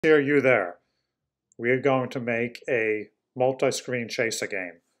Here, you there. We are going to make a multi-screen chaser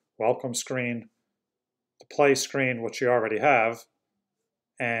game. Welcome screen, the play screen, which you already have,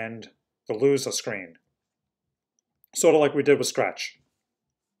 and the loser screen. Sort of like we did with Scratch.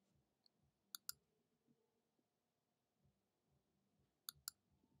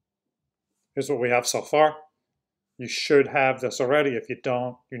 Here's what we have so far. You should have this already. If you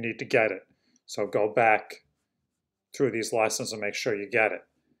don't, you need to get it. So go back through these lessons and make sure you get it.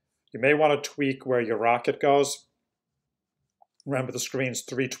 You may want to tweak where your rocket goes. Remember, the screen's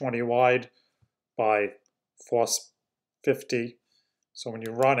 320 wide by 450. So when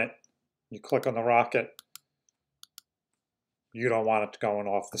you run it, you click on the rocket, you don't want it going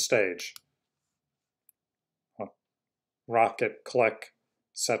off the stage. Rocket, click,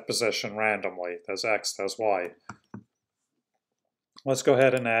 set position randomly. There's X, there's Y. Let's go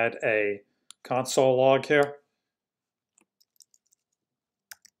ahead and add a console log here.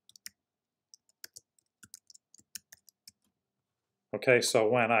 Okay, so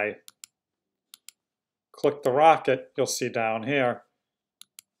when I click the rocket, you'll see down here,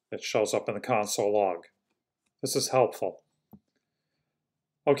 it shows up in the console log. This is helpful.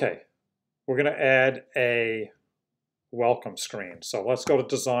 Okay, we're going to add a welcome screen. So let's go to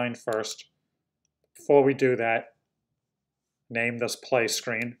design first. Before we do that, name this play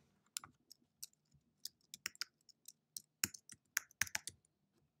screen.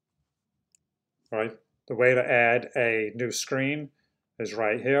 All right, the way to add a new screen is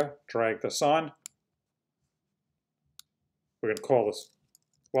right here. Drag this on. We're going to call this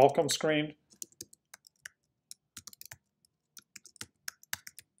welcome screen.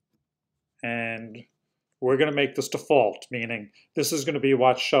 And we're going to make this default, meaning this is going to be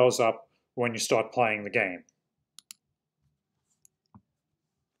what shows up when you start playing the game.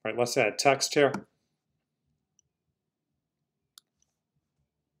 All right, let's add text here.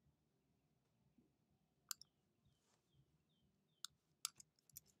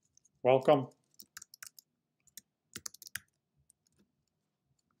 Welcome.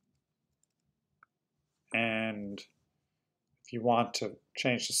 And if you want to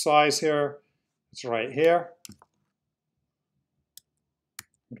change the size here, it's right here.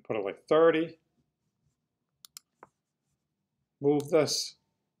 I'm going to put it like 30. Move this.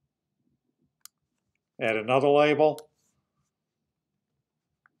 Add another label.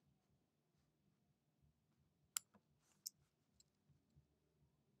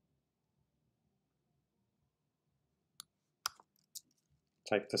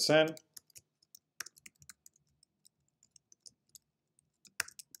 Type this in.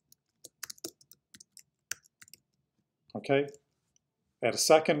 Okay. Add a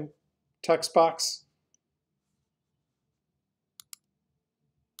second text box.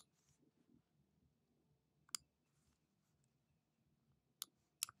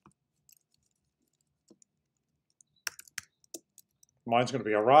 Mine's going to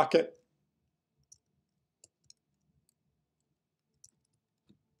be a rocket.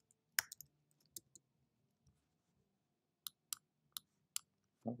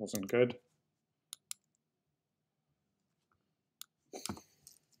 That wasn't good.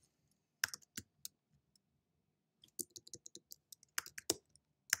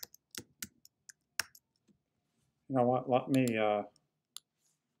 You know what? Let me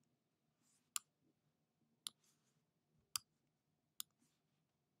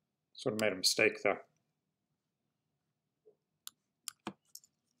sort of made a mistake there.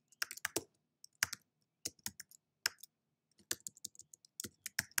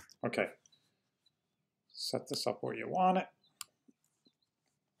 Okay. Set this up where you want it.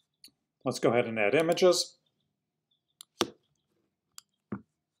 Let's go ahead and add images.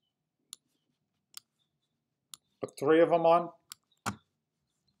 Put 3 of them on.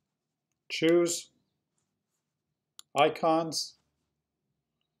 Choose icons.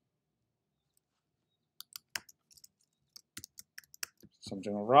 So I'm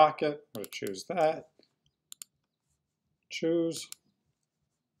doing a rocket. I'm going to choose that. Choose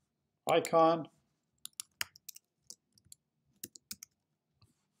icon.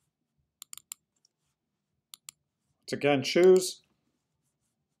 Once again, choose.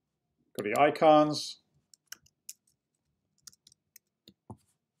 Go to the icons.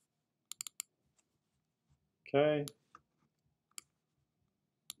 Okay.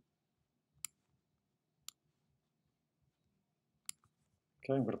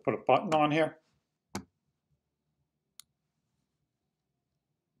 Okay, I'm going to put a button on here.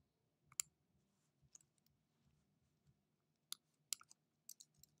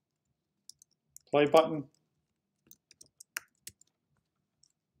 Play button.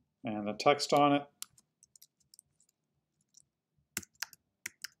 And the text on it.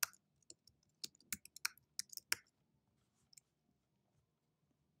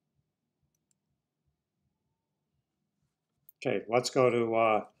 Okay, let's go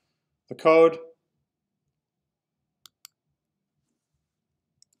to the code.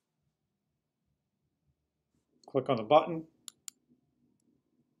 Click on the button.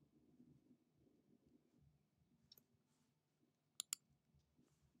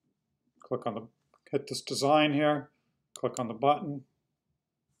 Click on the, hit this design here. Click on the button.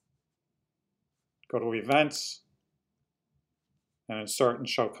 Go to events and insert and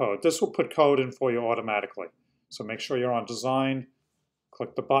show code. This will put code in for you automatically. So make sure you're on design.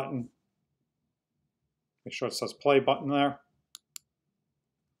 Click the button. Make sure it says play button there.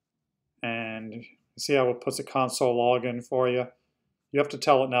 And see how it puts a console log in for you? You have to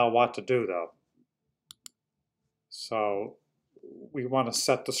tell it now what to do though. So we want to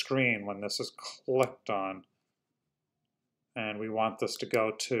set the screen when this is clicked on. And we want this to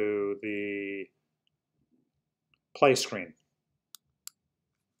go to the play screen.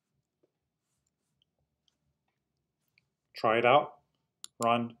 Try it out,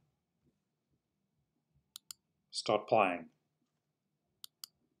 run, start playing.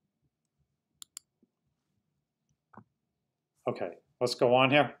 Okay, let's go on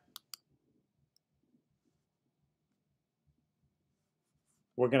here.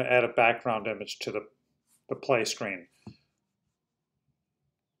 We're going to add a background image to the play screen.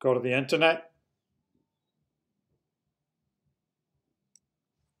 Go to the internet.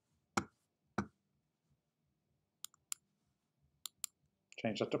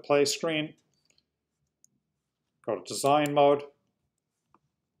 Change that to play screen. Go to design mode.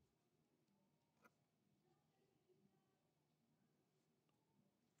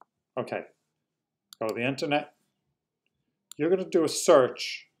 Okay, go to the internet. You're going to do a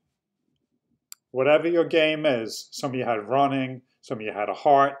search. Whatever your game is, some of you had running, some of you had a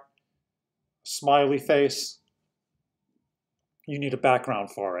heart, smiley face. You need a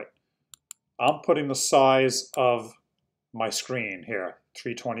background for it. I'm putting the size of my screen here,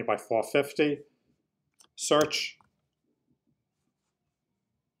 320 by 450. Search.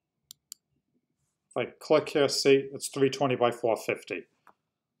 If I click here, see, it's 320 by 450.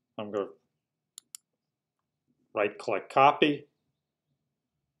 I'm going to right-click, copy.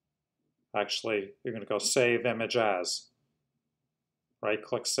 Actually, you're going to go save image as.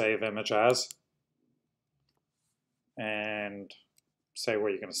 Right-click, save image as. And say where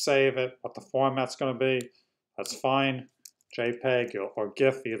you're going to save it, what the format's going to be. That's fine. JPEG or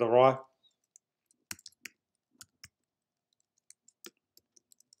GIF, either or.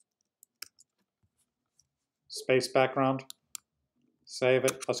 Space background. Save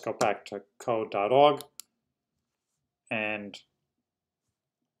it. Let's go back to code.org and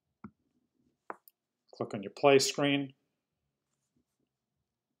click on your play screen.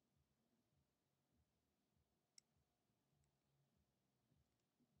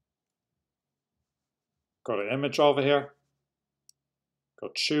 Go to image over here. Go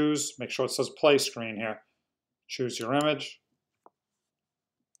choose. Make sure it says play screen here. Choose your image.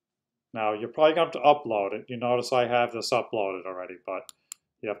 Now you're probably going to have to upload it. You notice I have this uploaded already, but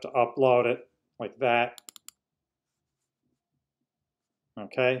you have to upload it like that.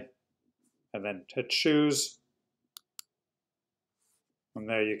 Okay. And then hit choose. And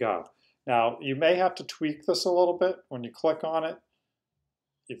there you go. Now you may have to tweak this a little bit when you click on it.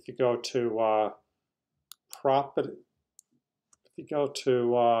 If you go to property, if you go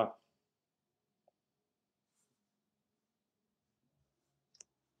to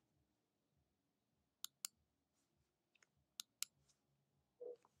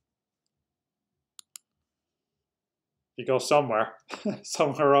you go somewhere,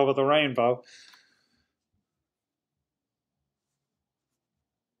 somewhere over the rainbow.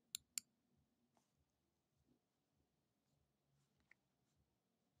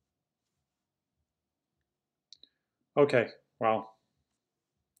 Okay, well,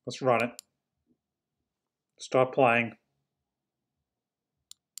 let's run it. Start playing.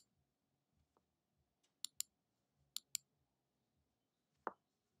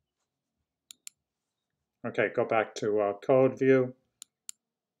 Okay, go back to code view.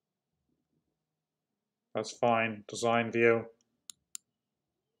 That's fine. Design view.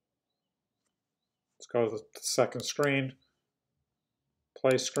 Let's go to the second screen.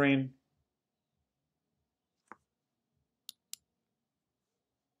 Play screen.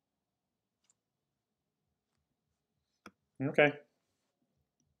 Okay,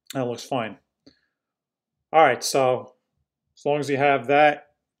 that looks fine. All right, so as long as you have that,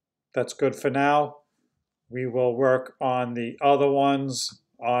 that's good for now. We will work on the other ones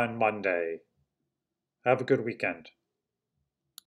on Monday. Have a good weekend.